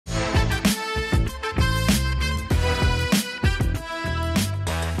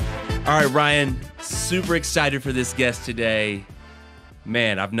All right, Ryan, super excited for this guest today.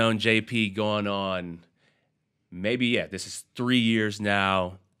 Man, I've known JP going on this is 3 years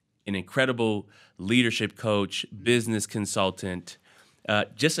now. An incredible leadership coach, business consultant,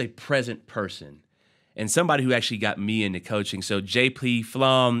 just a present person, and somebody who actually got me into coaching. So JP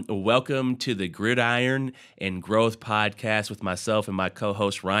Flum, welcome to the Gridiron and Growth podcast with myself and my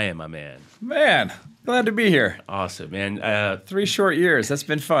co-host Ryan, my man. Man, glad to be here. Awesome, man. 3 short years. That's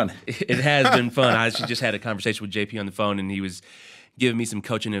been fun. It has been fun. I actually just had a conversation with JP on the phone, and he was giving me some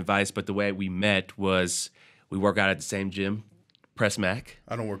coaching advice, but the way we met was we work out at the same gym, Press Mac.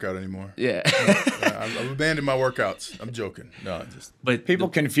 I don't work out anymore. Yeah. I've abandoned my workats. I'm joking. No, But people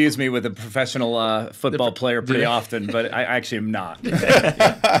confuse me with a professional football player pretty often, but I actually am not.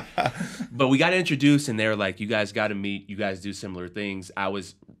 But we got introduced, and they were like, you guys got to meet. You guys do similar things. I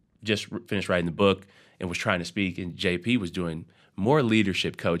was just finished writing the book and was trying to speak, and JP was doing more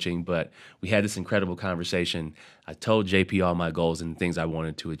leadership coaching, but we had this incredible conversation. I told JP all my goals and things I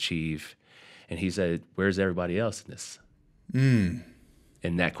wanted to achieve, and he said, where's everybody else in this?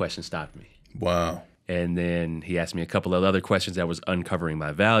 And that question stopped me. Wow. And then he asked me a couple of other questions that was uncovering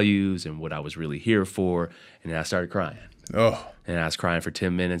my values and what I was really here for, and then I started crying. Oh. And I was crying for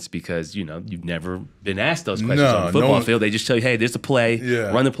 10 minutes because, you've never been asked those questions on the football field. They just tell you, hey, there's a play,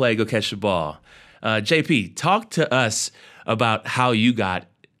 run the play, go catch the ball. JP, talk to us about how you got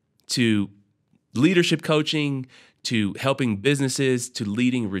to leadership coaching, to helping businesses, to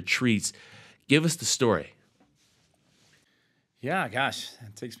leading retreats. Give us the story. Yeah, gosh,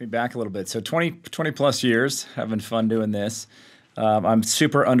 it takes me back a little bit. So 20 plus years, having fun doing this. I'm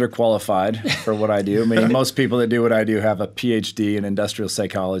super underqualified for what I do. I mean, most people that do what I do have a PhD in industrial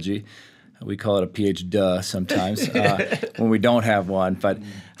psychology. We call it a PhD sometimes when we don't have one. But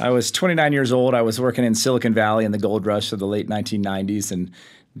I was 29 years old. I was working in Silicon Valley in the gold rush of the late 1990s and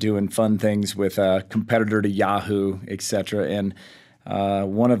doing fun things with a competitor to Yahoo, et cetera. And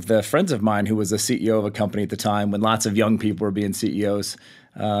one of the friends of mine who was a CEO of a company at the time when lots of young people were being CEOs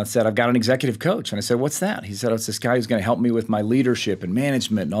said, I've got an executive coach. And I said, what's that? He said, it's this guy who's going to help me with my leadership and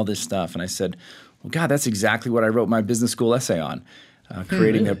management and all this stuff. And I said, well, God, that's exactly what I wrote my business school essay on.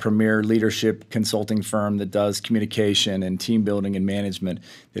 Creating a premier leadership consulting firm that does communication and team building and management.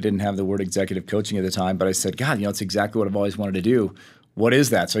 They didn't have the word executive coaching at the time, but I said, God, it's exactly what I've always wanted to do. What is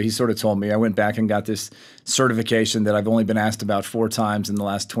that? So he sort of told me. I went back and got this certification that I've only been asked about 4 times in the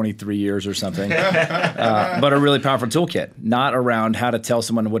last 23 years or something. But a really powerful toolkit, not around how to tell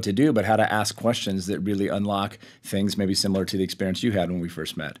someone what to do, but how to ask questions that really unlock things maybe similar to the experience you had when we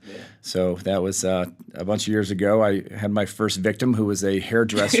first met. Yeah. So that was a bunch of years ago. I had my first victim who was a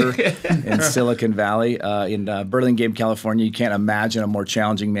hairdresser in Silicon Valley in Burlingame, California. You can't imagine a more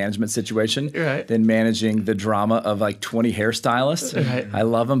challenging management situation than managing the drama of like 20 hairstylists. Right. I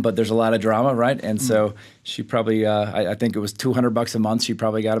love them, but there's a lot of drama, right? And so she probably, I think it was $200 a month. She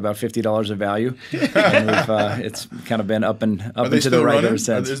probably got about $50 of value, and it's kind of been up and to the right ever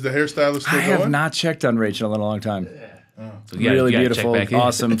since. Is the hairstylist still going? I have not checked on Rachel in a long time. Oh. So really beautiful,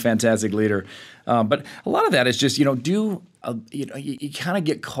 awesome, fantastic leader. But a lot of that is just you kind of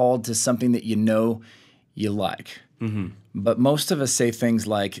get called to something that you like. Mm-hmm. But most of us say things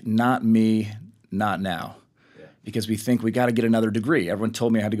like, "Not me, not now." Because we think we got to get another degree. Everyone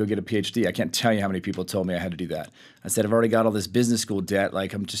told me I had to go get a PhD. I can't tell you how many people told me I had to do that. I said, I've already got all this business school debt.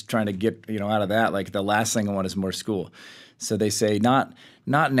 Like, I'm just trying to get out of that. Like, the last thing I want is more school. So they say, not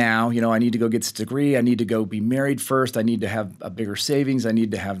now. I need to go get this degree. I need to go be married first. I need to have a bigger savings. I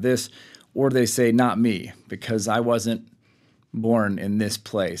need to have this. Or they say, not me, because I wasn't born in this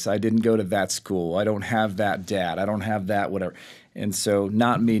place. I didn't go to that school. I don't have that dad. I don't have that whatever. And so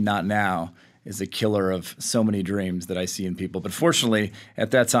not me, not now is a killer of so many dreams that I see in people. But fortunately, at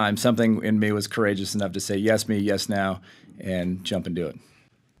that time, something in me was courageous enough to say, yes, me, yes, now, and jump and do it.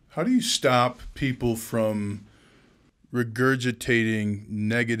 How do you stop people from regurgitating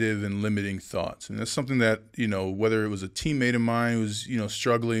negative and limiting thoughts? And that's something that, whether it was a teammate of mine who's,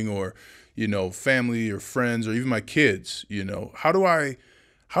 struggling or, family or friends or even my kids,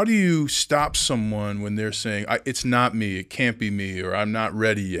 how do you stop someone when they're saying, it's not me, it can't be me, or I'm not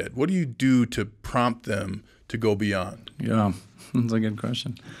ready yet? What do you do to prompt them to go beyond? Yeah, that's a good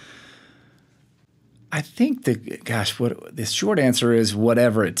question. I think the short answer is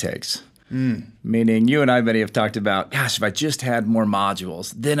whatever it takes. Meaning you and I, Bennie, have talked about, gosh, if I just had more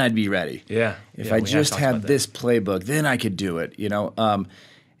modules, then I'd be ready. Yeah. If I just had this playbook, then I could do it,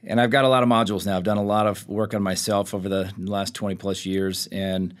 And I've got a lot of modules now. I've done a lot of work on myself over the last 20 plus years,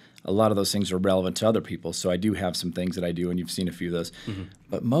 and a lot of those things are relevant to other people. So I do have some things that I do, and you've seen a few of those. Mm-hmm.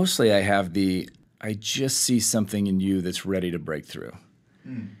 But mostly I just see something in you that's ready to break through.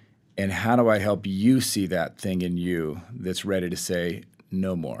 And how do I help you see that thing in you that's ready to say,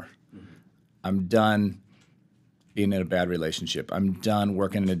 no more. I'm done being in a bad relationship. I'm done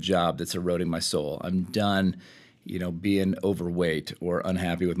working in a job that's eroding my soul. I'm done, being overweight or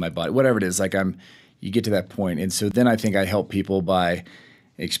unhappy with my body, whatever it is. You get to that point. And so then I think I help people by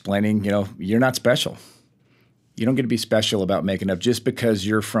explaining, you're not special. You don't get to be special about making up just because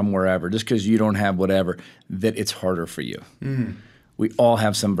you're from wherever, just because you don't have whatever, that it's harder for you. We all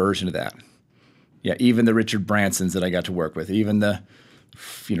have some version of that. Yeah, even the Richard Bransons that I got to work with, even the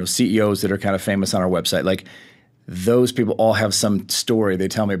CEOs that are kind of famous on our website, like those people all have some story they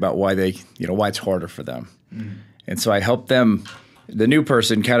tell me about why why it's harder for them. And so I help them, the new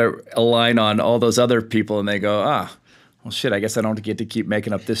person, kind of align on all those other people, and they go, well, shit, I guess I don't get to keep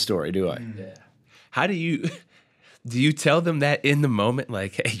making up this story, do I? Yeah. How do you tell them that in the moment,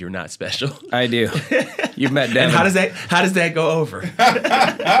 like, hey, you're not special? I do. You've met Devin. And how does that go over?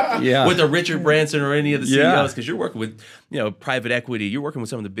 Yeah. With a Richard Branson or any of the CEOs, because you're working with, private equity, you're working with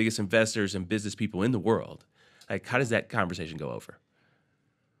some of the biggest investors and business people in the world. Like, how does that conversation go over?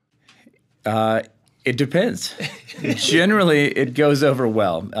 It depends. Generally, it goes over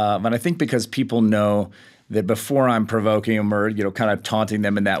well. And I think because people know that before I'm provoking them or, kind of taunting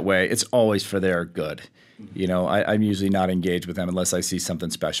them in that way, it's always for their good. I'm usually not engaged with them unless I see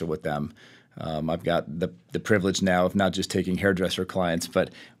something special with them. I've got the privilege now of not just taking hairdresser clients, but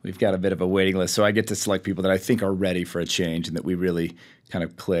we've got a bit of a waiting list. So I get to select people that I think are ready for a change and that we really kind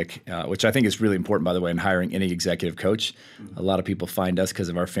of click, which I think is really important, by the way, in hiring any executive coach. A lot of people find us because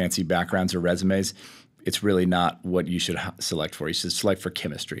of our fancy backgrounds or resumes. It's really not what you should select for. You should select for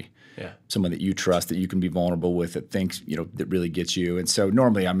chemistry. Yeah. Someone that you trust, that you can be vulnerable with, that thinks, that really gets you. And so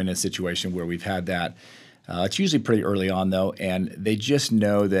normally I'm in a situation where we've had that. It's usually pretty early on, though, and they just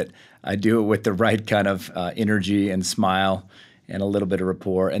know that I do it with the right kind of energy and smile and a little bit of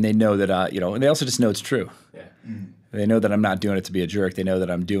rapport, and they know that, and they also just know it's true. Yeah. They know that I'm not doing it to be a jerk. They know that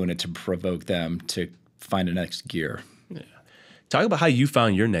I'm doing it to provoke them to find a next gear. Yeah. Talk about how you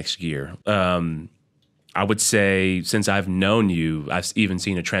found your next gear. I would say since I've known you, I've even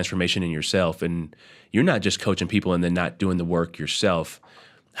seen a transformation in yourself, and you're not just coaching people and then not doing the work yourself.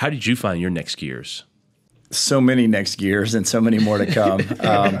 How did you find your next gears? So many next gears and so many more to come.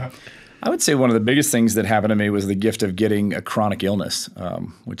 I would say one of the biggest things that happened to me was the gift of getting a chronic illness,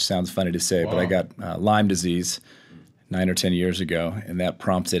 which sounds funny to say, but I got Lyme disease 9 or 10 years ago, and that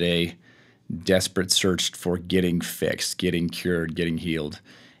prompted a desperate search for getting fixed, getting cured, getting healed.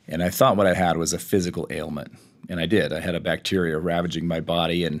 And I thought what I had was a physical ailment, and I did. I had a bacteria ravaging my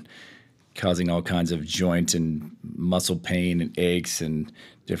body and causing all kinds of joint and muscle pain and aches and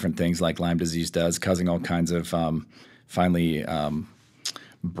different things like Lyme disease does, causing all kinds of,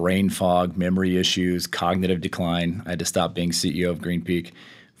 brain fog, memory issues, cognitive decline. I had to stop being CEO of Green Peak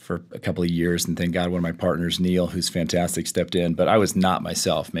for a couple of years, and thank God one of my partners, Neil, who's fantastic, stepped in. But I was not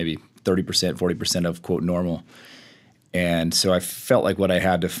myself, maybe 30%, 40% of, quote, normal. And so I felt like what I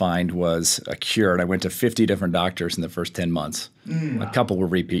had to find was a cure. And I went to 50 different doctors in the first 10 months. A couple were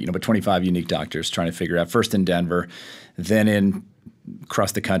repeat, but 25 unique doctors trying to figure out, first in Denver, then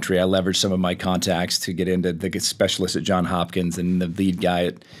across the country. I leveraged some of my contacts to get into the specialist at Johns Hopkins and the lead guy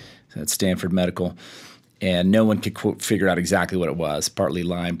at Stanford Medical. And no one could, quote, figure out exactly what it was, partly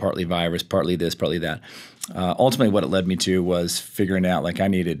Lyme, partly virus, partly this, partly that. Ultimately, what it led me to was figuring out, like, I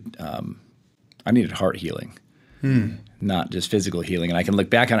needed heart healing. Not just physical healing. And I can look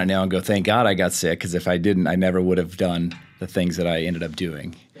back on it now and go, thank God I got sick, because if I didn't, I never would have done the things that I ended up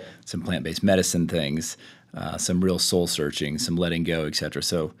doing. Some plant-based medicine things, some real soul searching, some letting go, et cetera.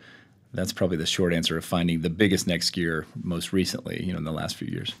 So that's probably the short answer of finding the biggest next gear most recently, in the last few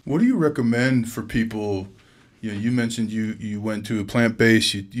years. What do you recommend for people? You mentioned you went to a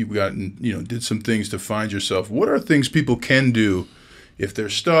plant-based, you got, did some things to find yourself. What are things people can do if they're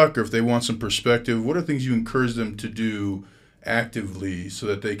stuck or if they want some perspective? What are things you encourage them to do actively so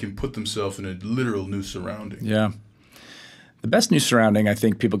that they can put themselves in a literal new surrounding? Yeah. The best new surrounding I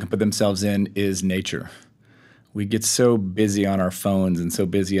think people can put themselves in is nature. We get so busy on our phones and so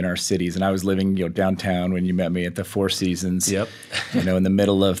busy in our cities. And I was living, downtown when you met me at the Four Seasons. Yep. In the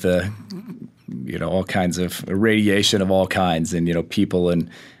middle of the, all kinds of radiation of all kinds, and people and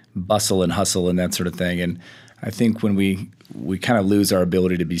bustle and hustle and that sort of thing. And I think when we kind of lose our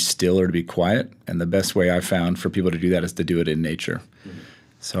ability to be still or to be quiet, and the best way I've found for people to do that is to do it in nature. Mm-hmm.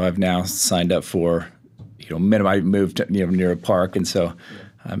 So I've now signed up for, I moved near a park, and so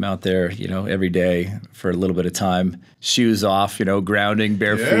I'm out there, every day for a little bit of time, shoes off, grounding,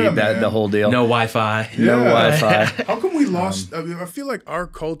 bare feet, the whole deal. No Wi-Fi. Yeah. No Wi-Fi. How come we lost? I feel like our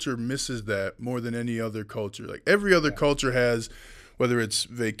culture misses that more than any other culture. Like every other culture has, whether it's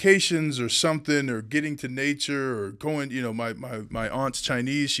vacations or something, or getting to nature, or going, my aunt's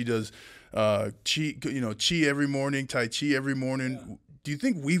Chinese, she does qi every morning, tai chi every morning. Yeah. Do you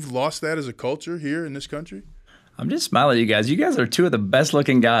think we've lost that as a culture here in this country? I'm just smiling at you guys. You guys are two of the best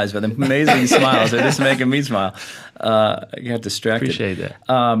looking guys with amazing smiles. They're just making me smile. I got distracted. Appreciate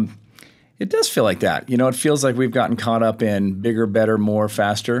that. It does feel like that. It feels like we've gotten caught up in bigger, better, more,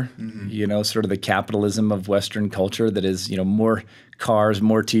 faster. Mm-hmm. Sort of the capitalism of Western culture that is, more cars,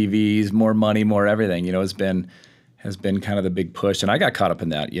 more TVs, more money, more everything. Has been kind of the big push. And I got caught up in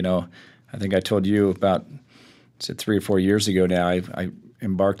that. I think I told you about 3 or 4 years ago now, I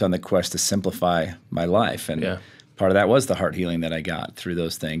embarked on the quest to simplify my life. And part of that was the heart healing that I got through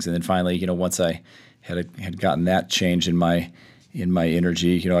those things. And then finally, once I had gotten that change in my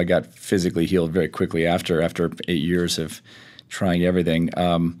energy, I got physically healed very quickly after 8 years of trying everything.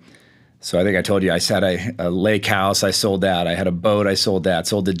 So I think I told you, I had a lake house, I sold that. I had a boat, I sold that.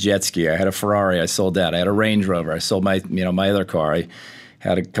 Sold the jet ski. I had a Ferrari, I sold that. I had a Range Rover, I sold my other car. I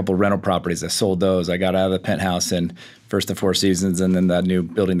had a couple rental properties, I sold those. I got out of the penthouse in First and Four Seasons, and then that new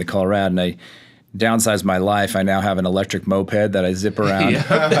building, the Colorado, and I downsized my life. I now have an electric moped that I zip around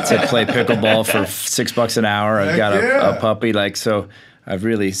to play pickleball for $6 an hour. I've got a puppy, so I've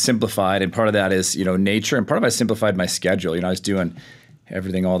really simplified, and part of that is nature, and part of it I simplified my schedule. I was doing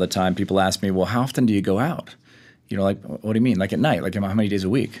everything all the time. People ask me, well, how often do you go out? What do you mean? Like at night? Like how many days a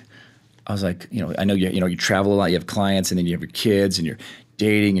week? I was like, I know you travel a lot, you have clients, and then you have your kids, and you're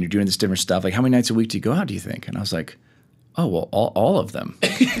dating, and you're doing this different stuff. Like how many nights a week do you go out, do you think? And I was like, oh, well, all of them.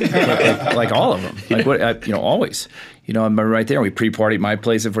 like all of them. Like what? Always. I'm right there. We pre-party at my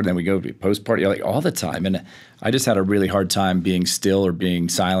place, and then we go post-party, all the time. And I just had a really hard time being still or being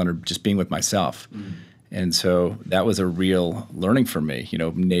silent or just being with myself. Mm. And so that was a real learning for me,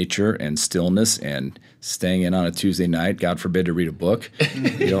 nature and stillness and staying in on a Tuesday night, God forbid to read a book.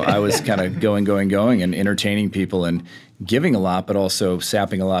 I was kind of going and entertaining people and giving a lot, but also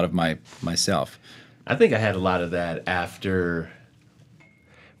sapping a lot of myself. I think I had a lot of that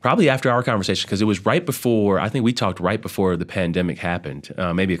probably after our conversation, because it was right before, I think we talked right before the pandemic happened,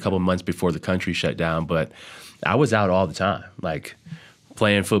 maybe a couple of months before the country shut down, but I was out all the time,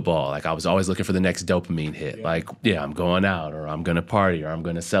 playing football. I was always looking for the next dopamine hit. I'm going out, or I'm going to party, or I'm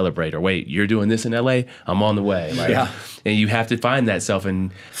going to celebrate, or wait, you're doing this in LA? I'm on the way. And you have to find that self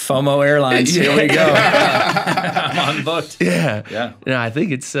in FOMO Airlines. Here we go. I'm unbooked. Yeah. I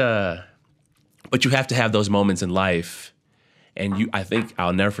think it's, but you have to have those moments in life. And I think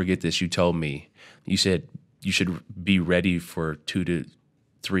I'll never forget this. You told me, you said you should be ready for 2 to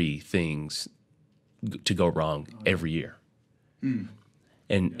 3 things to go wrong every year. Mm.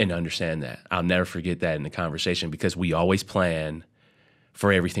 And understand that. I'll never forget that in the conversation, because we always plan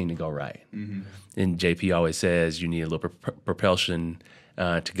for everything to go right. Mm-hmm. And JP always says you need a little propulsion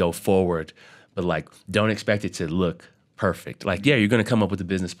to go forward, but don't expect it to look perfect. You're going to come up with the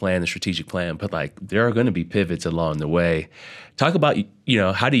business plan, the strategic plan, but there are going to be pivots along the way. Talk about,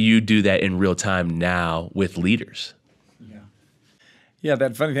 how do you do that in real time now with leaders? Yeah,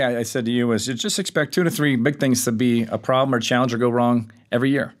 that funny thing I said to you was, just expect 2 to 3 big things to be a problem or challenge or go wrong every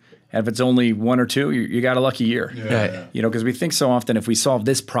year. And if it's only 1 or 2, you got a lucky year. Yeah. Because we think so often, if we solve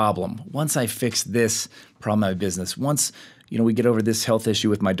this problem, once I fix this problem in my business, once we get over this health issue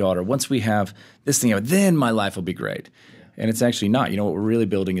with my daughter, once we have this thing, then my life will be great. And it's actually not. What we're really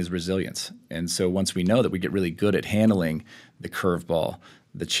building is resilience. And so once we know that, we get really good at handling the curveball,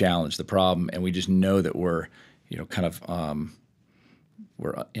 the challenge, the problem, and we just know that we're,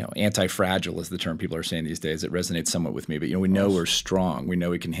 we're anti-fragile is the term people are saying these days. It resonates somewhat with me, but we know we're strong. We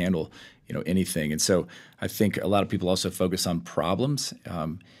know we can handle anything. And so I think a lot of people also focus on problems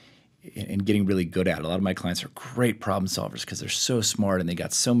and getting really good at it. A lot of my clients are great problem solvers because they're so smart and they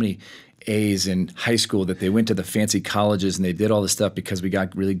got so many A's in high school that they went to the fancy colleges and they did all this stuff because we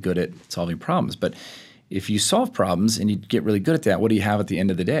got really good at solving problems. But if you solve problems and you get really good at that, what do you have at the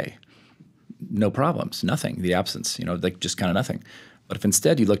end of the day? No problems, nothing, the absence, just kind of nothing. But if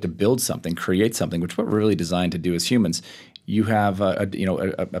instead you look to build something, create something, which is what we're really designed to do as humans, you have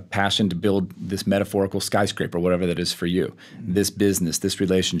a passion to build this metaphorical skyscraper, whatever that is for you, this business, this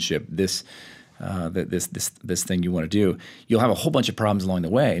relationship, this thing you want to do. You'll have a whole bunch of problems along the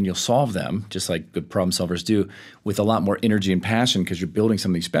way, and you'll solve them just like good problem solvers do, with a lot more energy and passion because you're building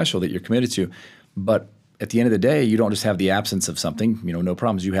something special that you're committed to. But at the end of the day, you don't just have the absence of something, no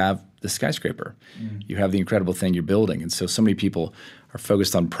problems. You have the skyscraper. You have the incredible thing you're building. And so many people are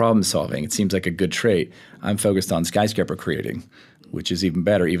focused on problem solving. It seems like a good trait. I'm focused on skyscraper creating, which is even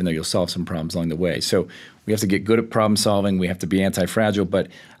better, even though you'll solve some problems along the way. So we have to get good at problem solving. We have to be anti-fragile, but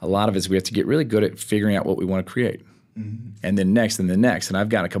a lot of it is we have to get really good at figuring out what we want to create. And then next and the next. And I've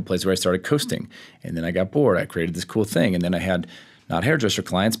got a couple places where I started coasting. And then I got bored. I created this cool thing. And then I had not hairdresser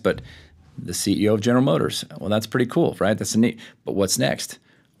clients, but the CEO of General Motors. Well, that's pretty cool, right? That's a neat. But what's next?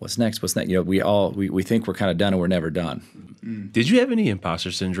 What's next? What's next? You know, we think we're kind of done and we're never done. Did you have any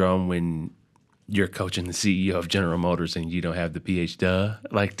imposter syndrome when you're coaching the CEO of General Motors and you don't have the PhD?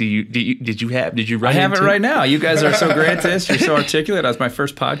 Like, did you run I have it into right now. You guys are so great at this. You're so articulate. That's my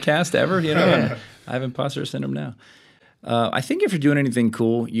first podcast ever, you know, and I have imposter syndrome now. I think if you're doing anything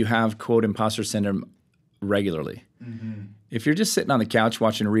cool, you have, quote, imposter syndrome regularly. If you're just sitting on the couch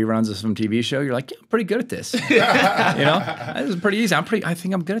watching reruns of some TV show, you're like, yeah, I'm pretty good at this. You know, this is pretty easy. I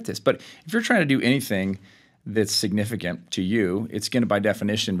think I'm good at this. But if you're trying to do anything that's significant to you, it's going to, by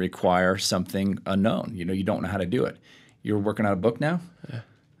definition, require something unknown. You know, you don't know how to do it. You're working on a book now?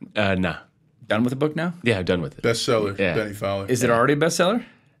 Nah. Done with the book now? Yeah, I'm done with it. Bestseller, Yeah. Bennie Fowler. Is it already a bestseller?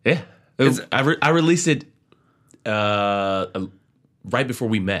 Yeah. I released it right before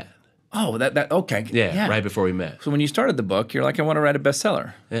we met. Oh, okay. Yeah, right before we met. So when you started the book, you're like, I want to write a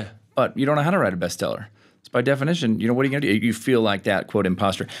bestseller. Yeah. But you don't know how to write a bestseller. So by definition, you know, what are you going to do? You feel like that, quote,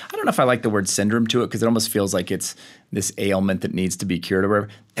 imposter. I don't know if I like the word syndrome to it because it almost feels like it's this ailment that needs to be cured or whatever.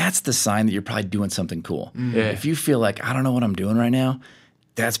 That's the sign that you're probably doing something cool. Yeah. If you feel like, I don't know what I'm doing right now,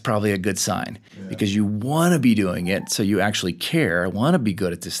 that's probably a good sign because you want to be doing it, so you actually care, want to be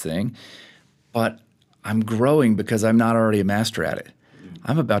good at this thing, but I'm growing because I'm not already a master at it.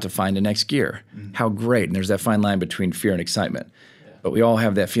 I'm about to find the next gear. How great. And there's that fine line between fear and excitement. But we all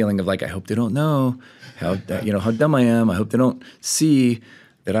have that feeling of like, I hope they don't know how dumb I am. I hope they don't see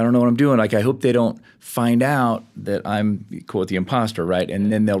that I don't know what I'm doing. Like, I hope they don't find out that I'm, quote, the imposter, right?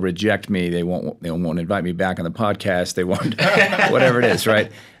 And then they'll reject me. They won't invite me back on the podcast. They won't, whatever it is,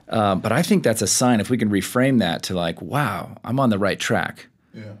 right? But I think that's a sign if we can reframe that to like, wow, I'm on the right track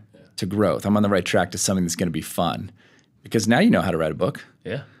to growth. I'm on the right track to something that's going to be fun. Because now you know how to write a book.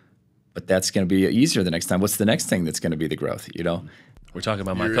 Yeah. But that's going to be easier the next time. What's the next thing that's going to be the growth, you know? We're talking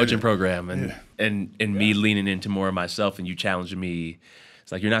about my coaching program and me leaning into more of myself and you challenging me.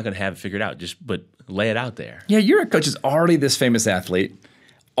 It's like, you're not going to have it figured out, but lay it out there. Yeah, your coach is already this famous athlete,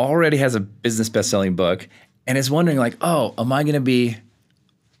 already has a business best-selling book, and is wondering like, oh, am I going to be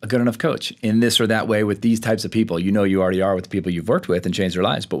a good enough coach in this or that way with these types of people? You know you already are with the people you've worked with and changed their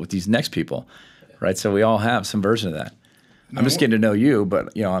lives, but with these next people, right? So we all have some version of that. I'm just getting to know you,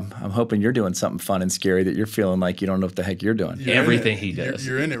 but you know, I'm hoping you're doing something fun and scary that you're feeling like you don't know what the heck you're doing. Everything he does.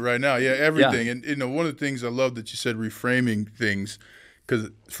 You're in it right now. Yeah, everything. Yeah. And you know, one of the things I love that you said, reframing things, because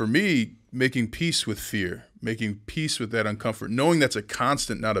for me, making peace with fear, making peace with that uncomfort, knowing that's a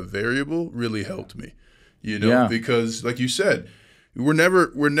constant, not a variable, really helped me. You know, because like you said, we're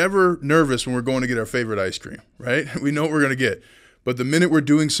never nervous when we're going to get our favorite ice cream, right? We know what we're going to get. But the minute we're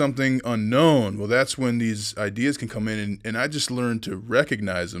doing something unknown, well, that's when these ideas can come in. And I just learned to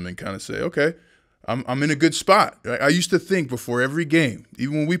recognize them and kind of say, okay, I'm in a good spot. I used to think before every game,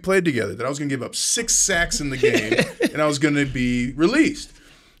 even when we played together, that I was going to give up 6 sacks in the game and I was going to be released.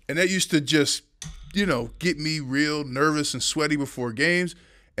 And that used to just, you know, get me real nervous and sweaty before games.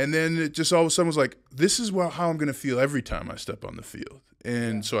 And then it just all of a sudden was like, this is how I'm going to feel every time I step on the field.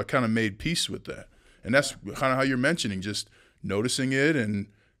 And so I kind of made peace with that. And that's kind of how you're mentioning, just noticing it and,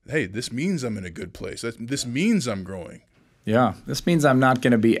 hey, this means I'm in a good place. This means I'm growing. Yeah, this means I'm not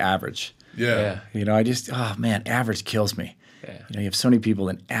going to be average. Yeah. You know, oh man, average kills me. Yeah. You know, you have so many people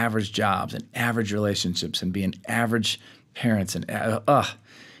in average jobs and average relationships and being average parents and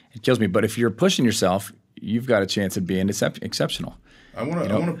it kills me. But if you're pushing yourself, you've got a chance of being exceptional. I want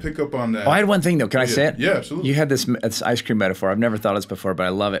to pick up on that. Oh, I had one thing though. Can I say it? Yeah, absolutely. You had this ice cream metaphor. I've never thought of this before, but I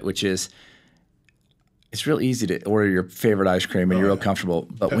love it, which is it's real easy to order your favorite ice cream and you're real comfortable.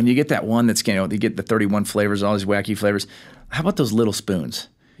 But when you get that one that's, you know, you get the 31 flavors, all these wacky flavors, how about those little spoons?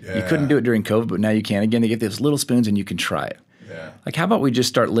 Yeah. You couldn't do it during COVID, but now you can again. They get those little spoons and you can try it. Yeah. Like, how about we just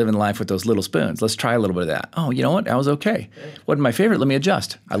start living life with those little spoons? Let's try a little bit of that. Oh, you know what? That was okay. Wasn't my favorite. Let me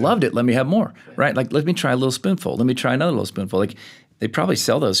adjust. I loved it. Let me have more, right? Like, let me try a little spoonful. Let me try another little spoonful. Like, they probably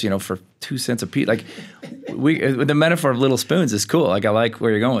sell those, you know, for 2 cents a piece. Like, the metaphor of little spoons is cool. Like, I like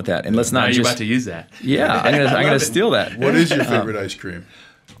where you're going with that. And let's not you're about to use that. Yeah, I'm gonna steal that. What is your favorite ice cream?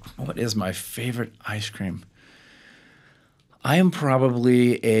 What is my favorite ice cream? I am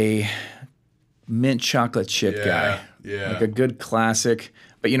probably a mint chocolate chip guy. Yeah. Like a good classic.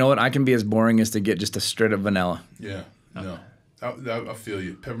 But you know what? I can be as boring as to get just a straight up vanilla. Yeah. No. I feel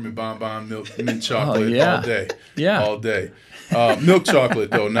you. Peppermint bonbon, mint chocolate all day. Yeah. All day. Milk chocolate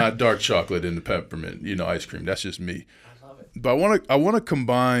though, not dark chocolate in the peppermint, you know, ice cream. That's just me. I love it. But I want to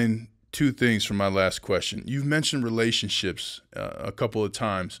combine two things from my last question. You've mentioned relationships a couple of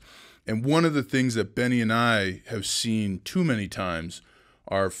times. And one of the things that Bennie and I have seen too many times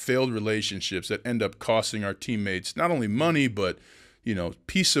are failed relationships that end up costing our teammates not only money, but,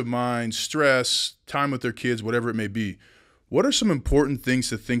 peace of mind, stress, time with their kids, whatever it may be. What are some important things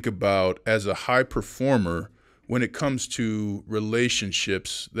to think about as a high performer when it comes to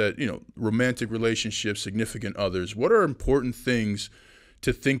relationships that, romantic relationships, significant others? What are important things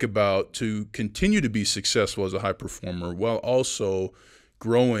to think about to continue to be successful as a high performer while also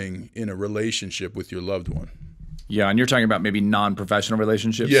growing in a relationship with your loved one? Yeah, and you're talking about maybe non-professional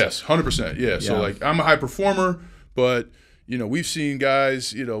relationships? Yes, 100%. Yeah. So I'm a high performer, but we've seen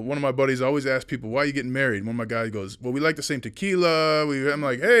guys, one of my buddies always asks people, why are you getting married? One of my guys goes, well, we like the same tequila. I'm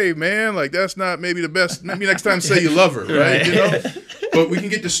like, hey, man, that's not maybe the best. Maybe next time say you love her, right? But we can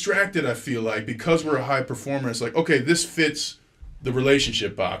get distracted, I feel like, because we're a high performer. It's like, okay, this fits the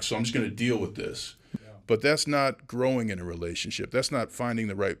relationship box, so I'm just going to deal with this. But that's not growing in a relationship. That's not finding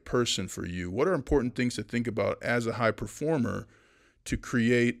the right person for you. What are important things to think about as a high performer to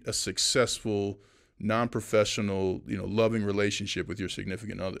create a successful, non-professional, loving relationship with your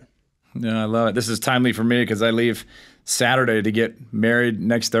significant other? Yeah, I love it. This is timely for me because I leave Saturday to get married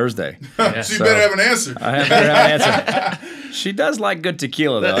next Thursday. So you better have an answer. I better have an answer. She does like good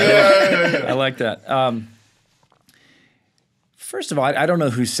tequila, though. Yeah. I like that. First of all, I don't know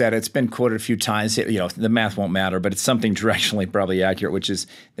who said it. It's been quoted a few times. The math won't matter, but it's something directionally probably accurate, which is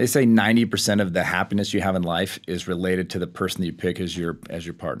they say 90% of the happiness you have in life is related to the person that you pick as your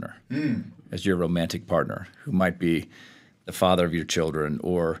partner, as your romantic partner, who might be the father of your children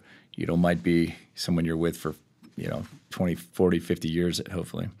or, might be someone you're with for, 20, 40, 50 years,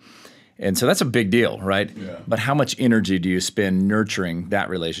 hopefully. And so that's a big deal, right? Yeah. But how much energy do you spend nurturing that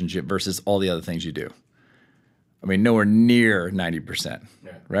relationship versus all the other things you do? I mean, nowhere near 90%,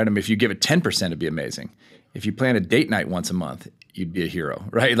 right? I mean, if you give it 10%, it'd be amazing. If you plan a date night once a month, you'd be a hero,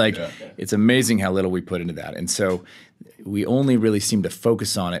 right? It's amazing how little we put into that. And so we only really seem to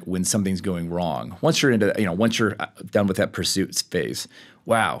focus on it when something's going wrong. Once you're once you're done with that pursuit phase,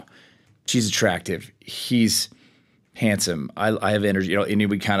 wow, she's attractive, he's handsome, I have energy, and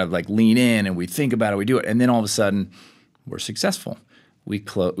we kind of lean in and we think about it, we do it. And then all of a sudden we're successful. We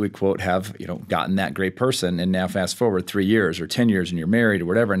quote have gotten that great person, and now fast forward 3 years or 10 years and you're married or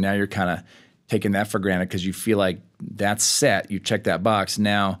whatever, and now you're kind of taking that for granted because you feel like that's set. You check that box.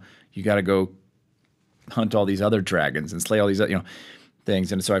 Now you got to go hunt all these other dragons and slay all these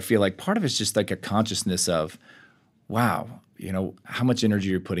things. And so I feel like part of it's just like a consciousness of, wow, how much energy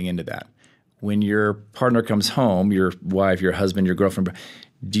you're putting into that. When your partner comes home, your wife, your husband, your girlfriend,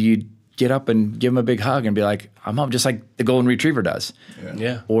 do you get up and give them a big hug and be like, I'm home, just like the golden retriever does?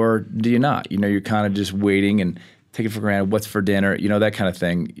 Yeah. Or do you not? You're kind of just waiting and taking for granted what's for dinner, that kind of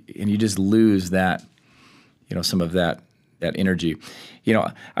thing. And you just lose that, some of that energy.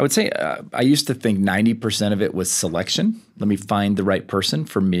 I would say I used to think 90% of it was selection. Let me find the right person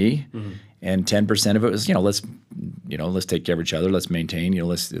for me. Mm-hmm. And 10% of it was, let's take care of each other. Let's maintain,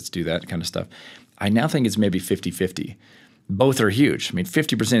 let's do that kind of stuff. I now think it's maybe 50-50. Both are huge. I mean,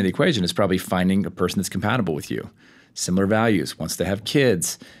 50% of the equation is probably finding a person that's compatible with you. Similar values, wants to have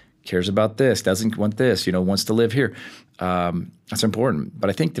kids, cares about this, doesn't want this, wants to live here. That's important. But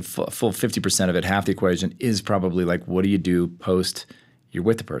I think the full 50% of it, half the equation, is probably what do you do post you're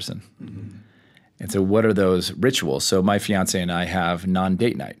with the person? Mm-hmm. And so what are those rituals? So my fiance and I have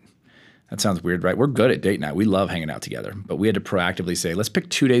non-date night. That sounds weird, right? We're good at date night. We love hanging out together. But we had to proactively say, let's pick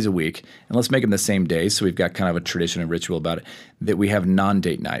 2 days a week and let's make them the same day. So we've got kind of a tradition and ritual about it that we have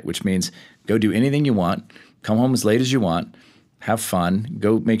non-date night, which means go do anything you want, come home as late as you want, have fun,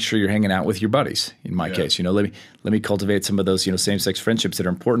 go make sure you're hanging out with your buddies. In my case, let me cultivate some of those, same-sex friendships that are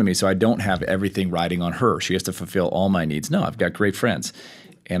important to me so I don't have everything riding on her. She has to fulfill all my needs. No, I've got great friends.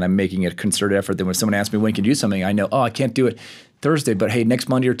 And I'm making a concerted effort that when someone asks me when can you do something, I know, I can't do it Thursday, but hey, next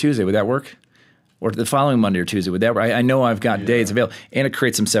Monday or Tuesday, would that work? Or the following Monday or Tuesday, would that work? I know I've got days available. And it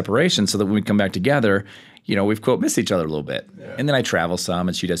creates some separation so that when we come back together, we've, quote, missed each other a little bit. Yeah. And then I travel some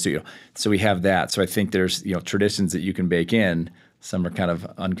and she does too. So we have that. So I think there's, traditions that you can bake in. Some are kind of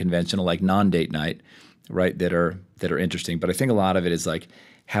unconventional, like non-date night, right, that are interesting. But I think a lot of it is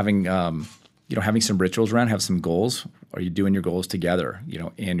having having some rituals around, have some goals. Are you doing your goals together,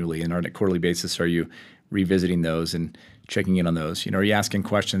 annually? And on a quarterly basis, are you revisiting those and checking in on those? Are you asking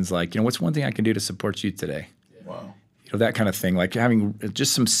questions like, what's one thing I can do to support you today? Wow. That kind of thing. Like having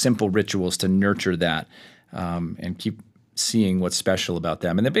just some simple rituals to nurture that and keep seeing what's special about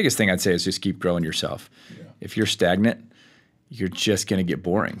them. And the biggest thing I'd say is just keep growing yourself. Yeah. If you're stagnant, you're just going to get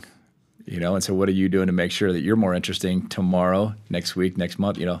boring. And so what are you doing to make sure that you're more interesting tomorrow, next week, next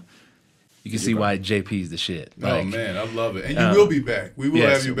month, You can see why JP's the shit. Oh man, I love it, and you will be back. We will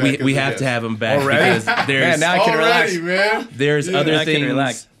have you back. We have to have him back because man, now I can relax. Man. There's other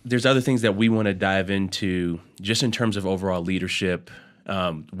things. There's other things that we want to dive into, just in terms of overall leadership.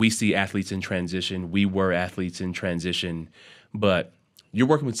 We see athletes in transition. We were athletes in transition, but you're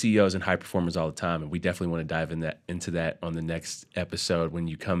working with CEOs and high performers all the time, and we definitely want to dive into that on the next episode when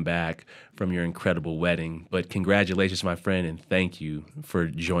you come back from your incredible wedding. But congratulations, my friend, and thank you for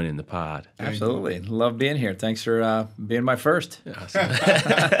joining the pod. Absolutely. Love being here. Thanks for being my first. Awesome.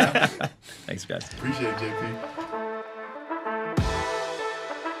 Thanks, guys. Appreciate it, JP.